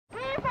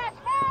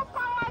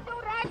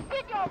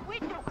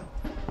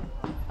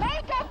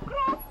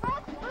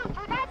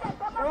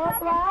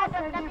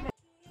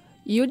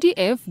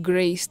UDF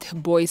graced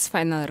Boois'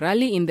 final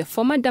rally in the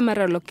former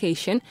Damara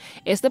location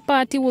as the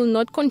party will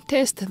not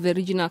contest the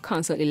regional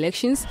council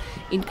elections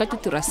in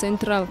Katutura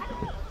Central.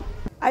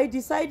 I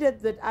decided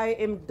that I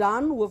am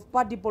done with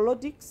party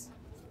politics.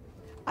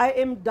 I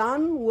am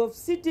done with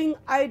sitting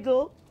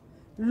idle,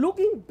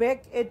 looking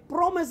back at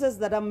promises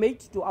that are made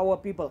to our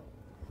people,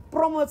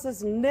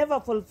 promises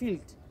never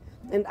fulfilled.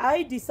 And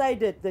I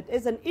decided that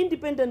as an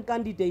independent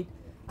candidate,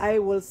 I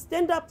will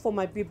stand up for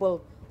my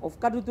people of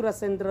Katutura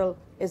Central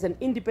as an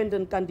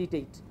independent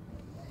candidate.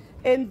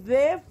 And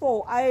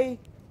therefore, I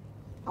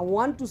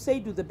want to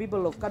say to the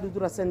people of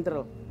Katutura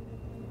Central,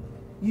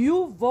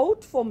 you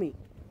vote for me,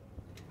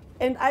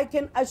 and I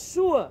can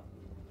assure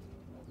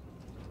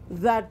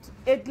that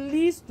at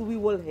least we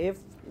will have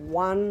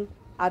one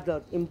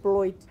adult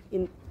employed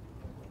in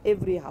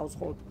every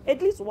household,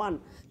 at least one.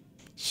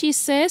 She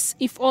says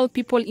if all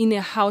people in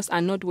a house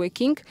are not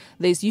working,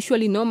 there is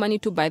usually no money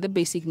to buy the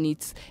basic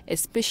needs,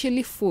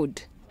 especially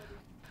food.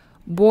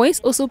 Boois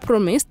also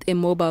promised a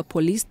mobile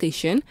police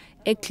station,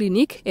 a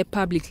clinic, a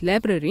public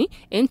library,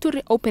 and to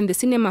reopen the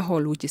cinema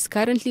hall, which is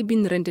currently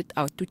being rented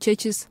out to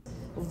churches.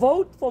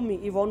 Vote for me,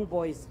 Yvonne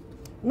Boois.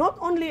 Not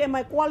only am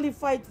I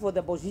qualified for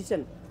the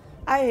position,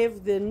 I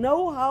have the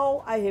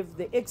know-how, I have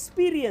the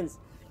experience,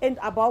 and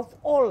above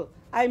all,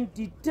 I'm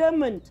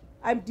determined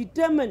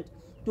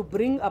to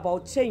bring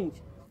about change.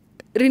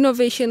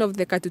 Renovation of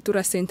the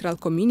Katutura Central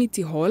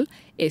Community Hall,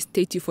 a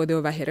statue for the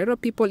Ovaherero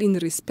people in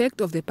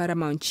respect of the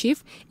Paramount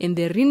Chief, and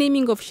the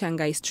renaming of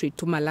Shanghai Street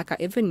to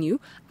Malacca Avenue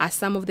are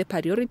some of the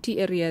priority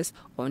areas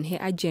on her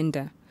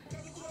agenda.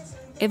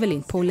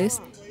 Evelyn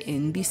Poles,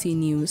 NBC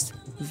News,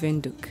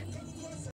 Windhoek.